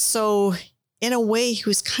 So in a way, he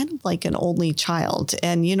was kind of like an only child.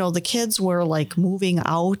 And, you know, the kids were like moving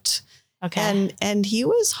out. Okay. And he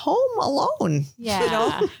was home alone. Yeah. You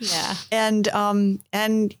know? Yeah.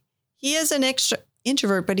 And he is an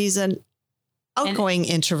introvert, but he's an outgoing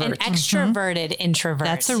introvert. An extroverted introvert.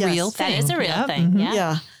 That's a real thing. That is a real thing.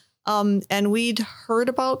 Yeah. And we'd heard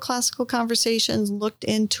about Classical Conversations, looked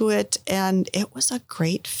into it, and it was a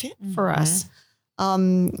great fit for us.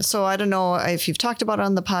 So I don't know if you've talked about it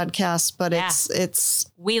on the podcast, but it's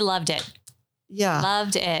we loved it. Yeah.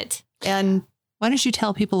 Loved it. And why don't you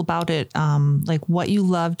tell people about it? Like what you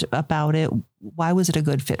loved about it. Why was it a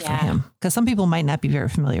good fit for him? Because some people might not be very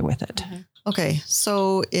familiar with it. Okay.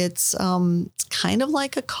 So it's kind of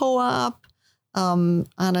like a co-op on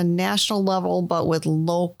a national level, but with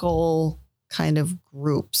local kind of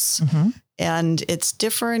groups. And it's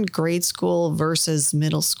different grade school versus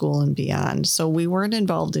middle school and beyond. So we weren't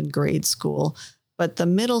involved in grade school, but the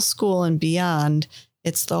middle school and beyond,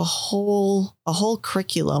 it's a whole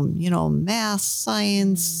curriculum, you know, math,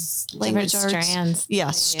 science, language arts. Strands.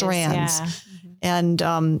 Yeah, strands. And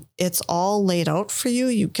it's all laid out for you.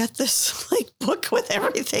 You get this like book with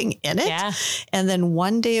everything in it. Yeah. And then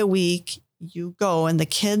one day a week you go, and the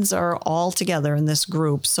kids are all together in this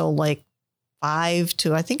group. So like 5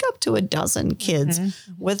 to, I think, up to a dozen kids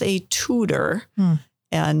with a tutor.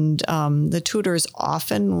 And the tutor is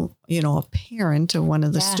often, you know, a parent of one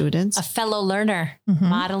of the students. A fellow learner,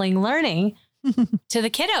 modeling learning to the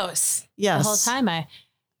kiddos. Yes. The whole time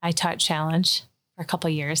I taught Challenge for a couple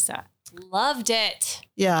of years. So loved it.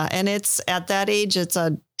 Yeah. And it's at that age, it's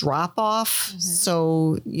a drop off.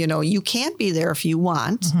 So, you know, you can't be there if you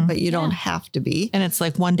want, but you don't have to be. And it's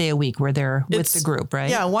like one day a week where they're with the group, right?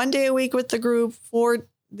 Yeah. One day a week with the group. 4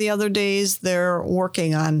 the other days they're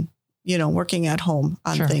working on, you know, working at home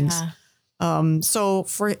on things. So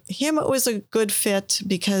for him, it was a good fit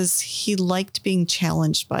because he liked being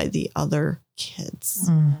challenged by the other kids.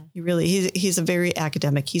 He's a very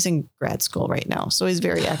academic. He's in grad school right now. So he's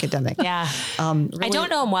very academic. Yeah. Really, I don't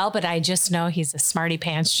know him well, but I just know he's a smarty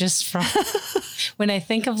pants just from when I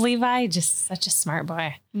think of Levi, just such a smart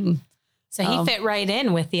boy. So he fit right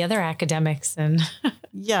in with the other academics and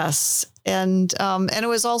yes. And it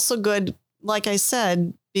was also good, like I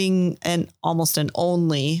said, being almost an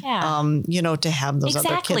only, to have those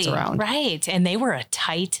other kids around. Right. And they were a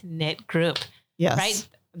tight knit group. Yes. Right.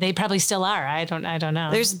 They probably still are. I don't know.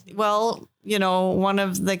 One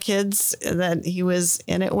of the kids that he was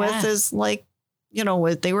in it with is like,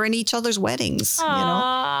 they were in each other's weddings,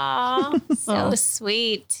 So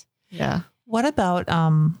sweet. Yeah. What about,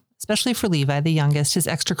 especially for Levi, the youngest, his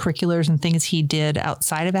extracurriculars and things he did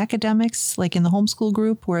outside of academics, like in the homeschool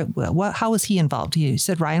group? How was he involved? You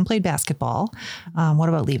said Ryan played basketball. What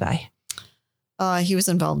about Levi? He was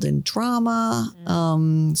involved in drama.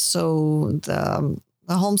 So the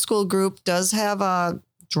homeschool group does have a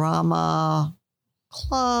drama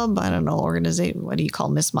club. I don't know, organization. What do you call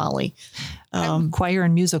Miss Molly? Choir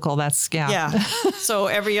and musical. Yeah. So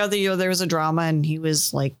every other year there was a drama and he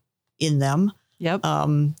was like in them. Yep.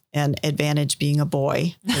 And advantage being a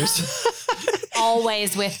boy.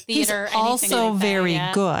 Always with theater. He's also very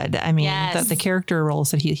good. I mean, the character roles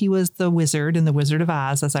that he was the wizard in The Wizard of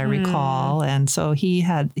Oz, as I recall. And so he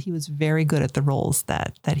was very good at the roles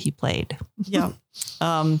that he played. Yeah.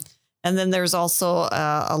 And then there's also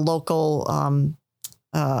a local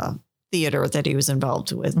theater that he was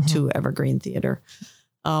involved with, to Evergreen Theater.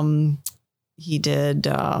 He did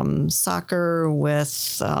soccer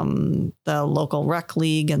with the local rec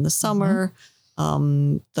league in the summer.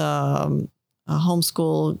 The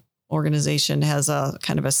homeschool organization has a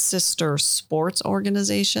kind of a sister sports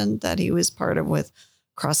organization that he was part of with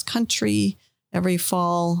cross country every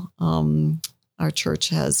fall. Our church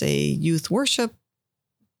has a youth worship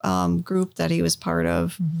group that he was part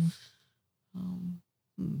of.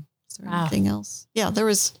 Is there anything else? Yeah, there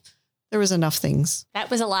was enough things.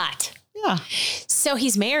 That was a lot. Yeah. So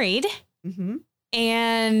he's married,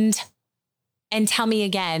 and tell me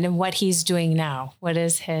again what he's doing now. What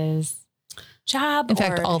is his job? In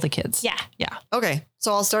fact, all the kids. Yeah. Okay.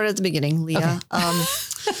 So I'll start at the beginning, Leah. Okay.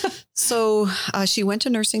 So she went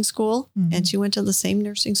to nursing school and she went to the same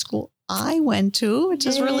nursing school I went to, which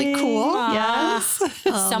is really cool. Yes.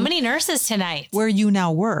 So many nurses tonight. Where you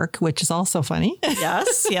now work, which is also funny.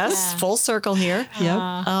 Yes. Yeah. Full circle here.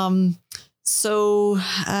 Yep. So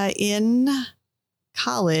in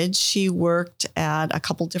college, she worked at a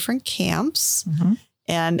couple different camps.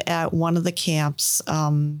 And at one of the camps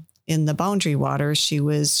in the Boundary Waters, she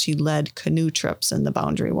led canoe trips in the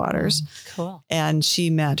Boundary Waters. Cool. And she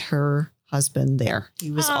met her husband there.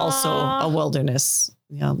 He was also a wilderness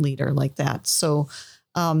leader like that. So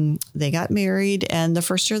they got married, and the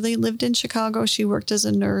first year they lived in Chicago, she worked as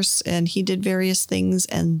a nurse and he did various things.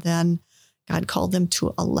 And then God called them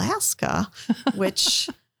to Alaska, which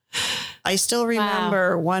I still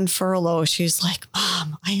remember one furlough. She's like,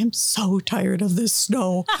 Mom, I am so tired of this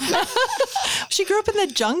snow. She grew up in the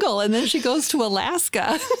jungle and then she goes to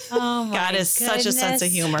Alaska. Oh my God is such a sense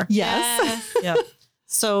of humor. Yes. Yep.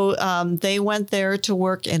 So they went there to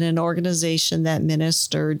work in an organization that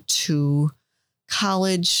ministered to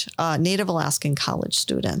college, Native Alaskan college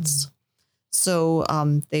students. So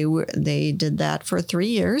they did that for 3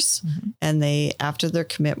 years, and after their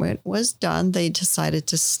commitment was done, they decided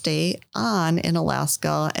to stay on in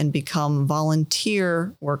Alaska and become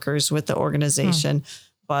volunteer workers with the organization,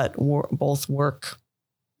 but both work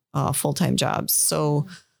full-time jobs. So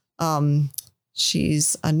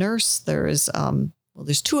she's a nurse. There's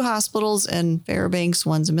two hospitals in Fairbanks.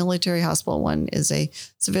 One's a military hospital. One is a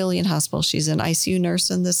civilian hospital. She's an ICU nurse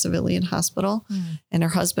in the civilian hospital. And her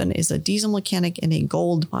husband is a diesel mechanic in a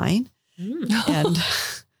gold mine. And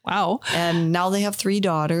wow. And now they have 3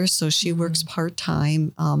 daughters. So she works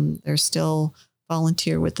part-time. They're still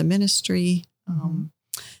volunteer with the ministry.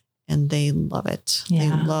 And they love it. Yeah. They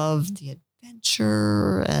love the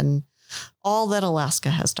adventure and all that Alaska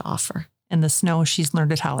has to offer. And the snow she's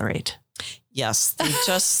learned to tolerate. Yes, they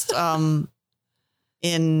just in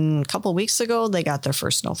a couple of weeks ago they got their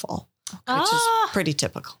first snowfall, which is pretty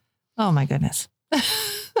typical. Oh my goodness.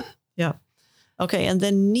 Yeah. Okay, and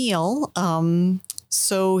then Neil.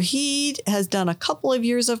 So he has done a couple of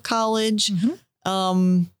years of college.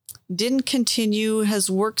 Didn't continue.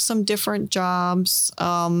 Has worked some different jobs.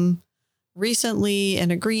 Recently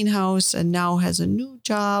in a greenhouse, and now has a new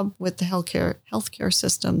job with the healthcare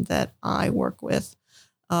system that I work with.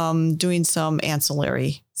 Doing some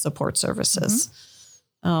ancillary support services.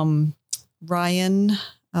 Ryan,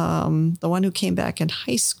 the one who came back in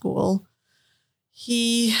high school,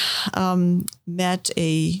 he met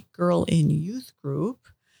a girl in youth group,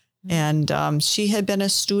 and she had been a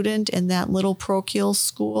student in that little parochial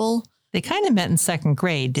school. They kind of met in second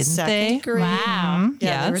grade, didn't they? Second grade. Wow. Mm-hmm.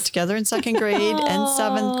 Yeah, they were together in second grade and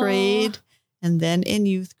seventh grade, and then in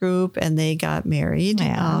youth group, and they got married.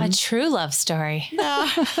 Yeah. A true love story.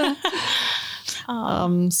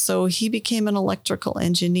 So he became an electrical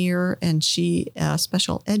engineer, and she a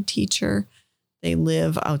special ed teacher. They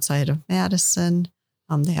live outside of Madison.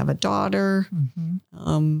 They have a daughter.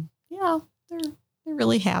 Mm-hmm. Yeah, they're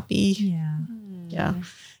really happy. Yeah. Yeah.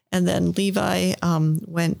 And then Levi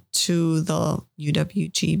went to the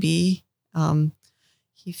UWGB.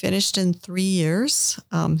 He finished in 3 years,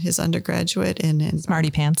 his undergraduate in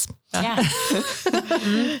Smarty pants. Yeah.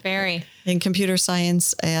 Very. in computer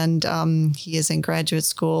science, and he is in graduate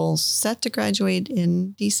school, set to graduate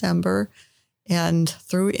in December, and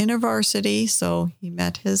through InterVarsity. So he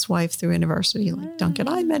met his wife through InterVarsity, like Duncan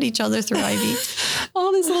and I met each other through Ivy.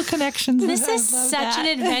 All these little connections. This is such an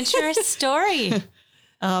adventurous story.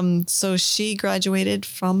 So she graduated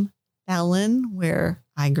from Allen, where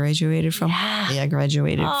I graduated from. Yeah. I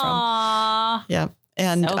graduated from. Aww. Yeah.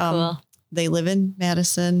 And So cool. they live in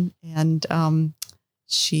Madison, and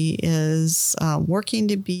she is working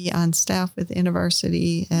to be on staff with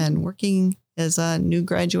InterVarsity and working as a new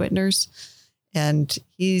graduate nurse. And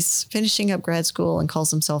he's finishing up grad school and calls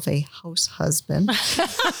himself a house husband.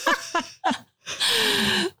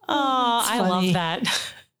 Oh, I love that.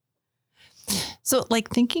 So, like,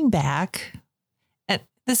 thinking back, and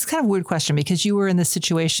this is kind of a weird question because you were in this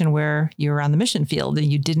situation where you were on the mission field and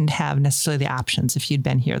you didn't have necessarily the options if you'd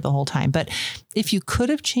been here the whole time. But if you could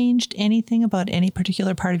have changed anything about any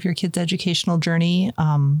particular part of your kid's educational journey,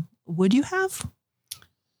 would you have?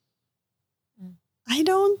 I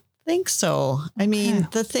don't think so. I mean,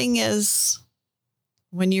 the thing is,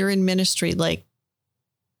 when you're in ministry, like,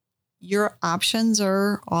 your options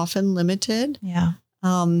are often limited. Yeah.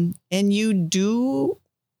 And you do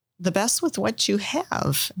the best with what you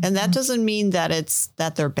have. And that doesn't mean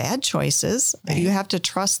that they're bad choices. Right. You have to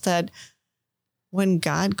trust that when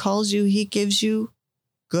God calls you, he gives you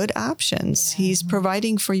good options. Yeah. He's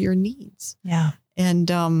providing for your needs. Yeah. And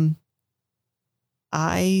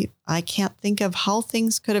I can't think of how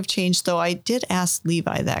things could have changed, though I did ask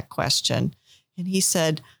Levi that question. And he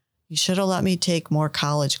said, you should have let me take more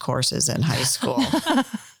college courses in high school.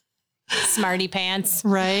 Smarty pants.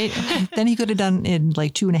 Right. Then he could have done in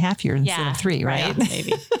like 2.5 years instead of 3, right? Yeah,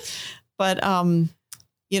 maybe. But,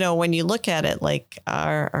 when you look at it, like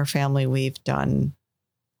our family, we've done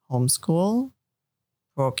homeschool,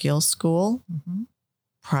 parochial school,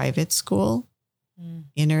 private school,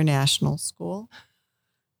 international school.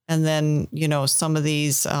 And then, some of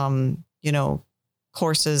these,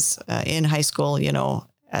 courses in high school,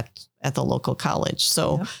 at the local college.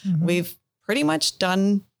 So we've pretty much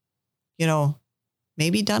done,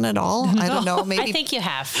 maybe done it all. I don't know. Maybe. I think you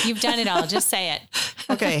have. You've done it all. Just say it.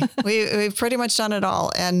 Okay. We've pretty much done it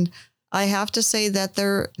all. And I have to say that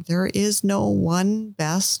there is no one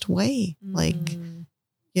best way. Like,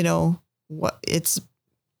 you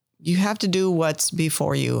have to do what's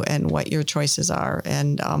before you and what your choices are.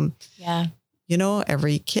 And,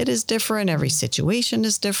 every kid is different. Every situation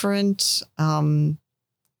is different.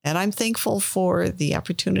 And I'm thankful for the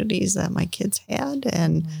opportunities that my kids had,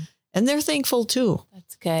 and they're thankful too.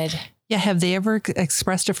 That's good. Yeah. Have they ever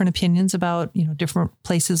expressed different opinions about, different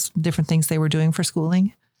places, different things they were doing for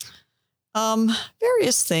schooling?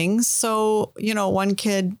 Various things. So, one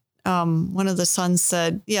kid, one of the sons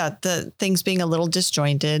said, the things being a little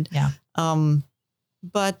disjointed. Yeah.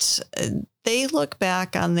 But they look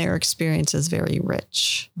back on their experience as very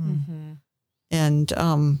rich. Mm-hmm. And,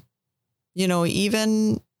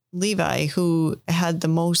 even Levi, who had the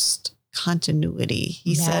most continuity,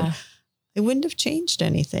 he said, I wouldn't have changed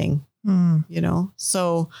anything,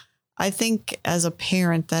 So I think as a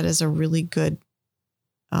parent, that is a really good,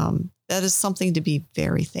 that is something to be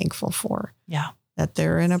very thankful for. Yeah. That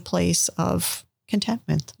they're in a place of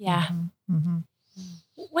contentment. Yeah. Mm-hmm.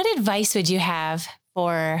 What advice would you have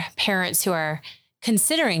for parents who are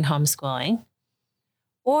considering homeschooling,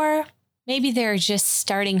 or maybe they're just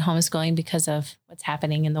starting homeschooling because of what's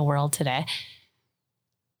happening in the world today,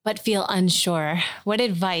 but feel unsure? What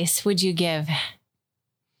advice would you give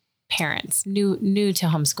parents, new to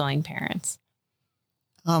homeschooling parents?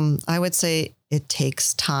 I would say it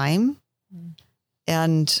takes time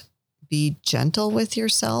and be gentle with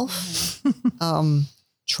yourself.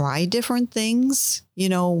 Try different things.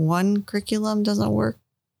 One curriculum doesn't work,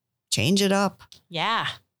 change it up. Yeah.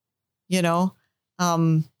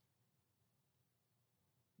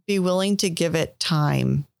 be willing to give it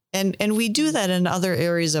time. And we do that in other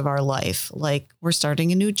areas of our life. Like we're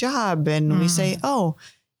starting a new job and we say, oh,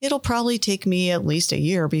 it'll probably take me at least a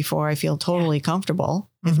year before I feel totally comfortable,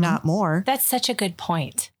 if not more. That's such a good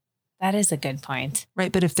point. That is a good point.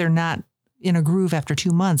 Right. But if they're not in a groove after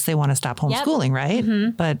 2 months, they want to stop homeschooling,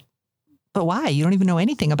 right? But why? You don't even know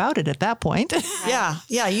anything about it at that point. Yeah.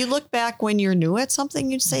 Yeah. You look back when you're new at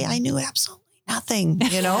something, you'd say, I knew absolutely nothing,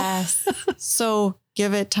 you know? Yes. So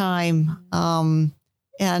give it time.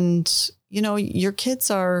 And, you know, your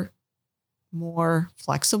kids are more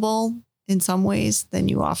flexible in some ways than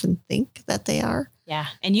you often think that they are. Yeah.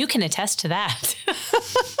 And you can attest to that.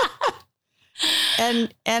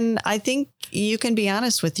 And I think you can be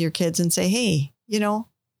honest with your kids and say, hey, you know,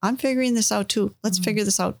 I'm figuring this out too. Let's figure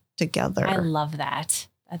this out together. I love that.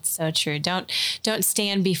 That's so true. Don't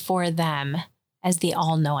stand before them as the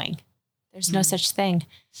all-knowing. There's no such thing.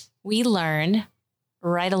 We learn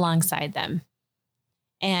right alongside them.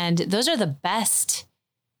 And those are the best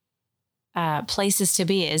places to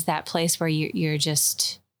be, is that place where you're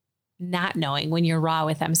just not knowing, when you're raw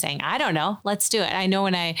with them saying, I don't know, let's do it. I know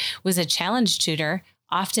when I was a challenge tutor,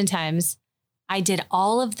 oftentimes I did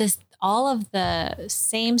all of the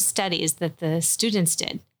same studies that the students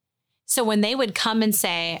did. So when they would come and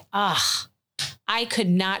say, I could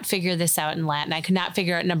not figure this out in Latin, I could not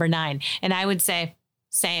figure out number 9. And I would say,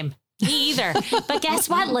 same, me either. But guess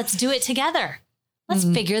what? Let's do it together. Let's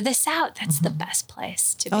figure this out. That's the best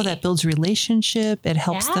place to be. Oh, that builds relationship. It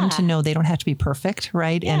helps them to know they don't have to be perfect,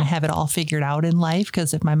 right? And have it all figured out in life.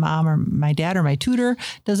 Because if my mom or my dad or my tutor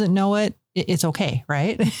doesn't know it, it's okay,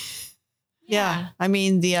 right? Yeah. I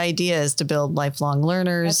mean, the idea is to build lifelong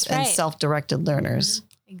learners and self-directed learners.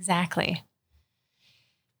 Exactly.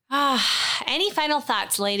 Any final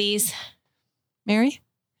thoughts, ladies? Mary?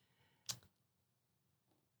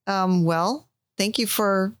 Well, thank you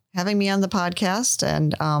for having me on the podcast.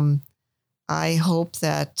 And I hope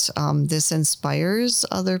that this inspires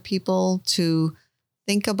other people to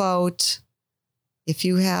think about, if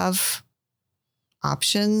you have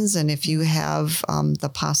options and if you have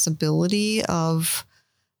the possibility of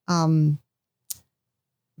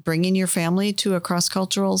bringing your family to a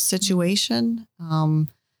cross-cultural situation,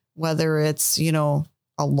 whether it's, you know,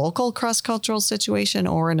 a local cross-cultural situation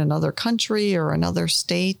or in another country or another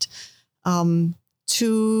state,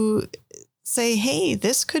 to say, hey,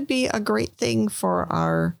 this could be a great thing for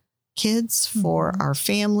our kids, for our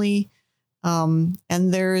family. And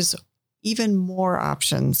there's even more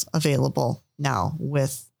options available now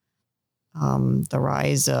with the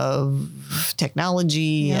rise of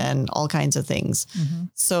technology and all kinds of things.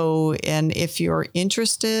 So, and if you're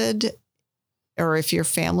interested, or if your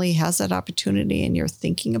family has that opportunity and you're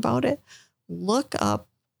thinking about it, look up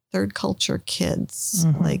third culture kids,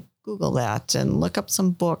 like Google that and look up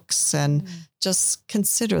some books and just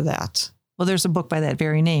consider that. Well, there's a book by that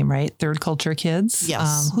very name, right? Third Culture Kids.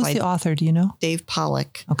 Yes. Who's the author? Do you know? Dave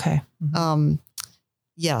Pollock. Okay.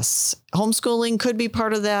 Yes. Homeschooling could be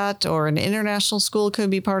part of that, or an international school could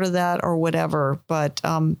be part of that, or whatever. But,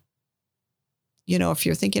 you know, if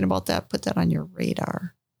you're thinking about that, put that on your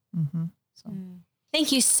radar. So.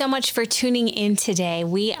 Thank you so much for tuning in today.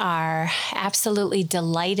 We are absolutely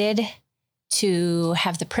delighted to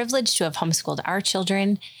have the privilege to have homeschooled our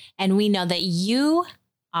children. And we know that you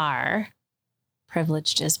are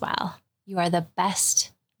privileged as well. You are the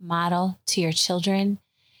best model to your children.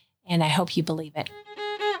 And I hope you believe it.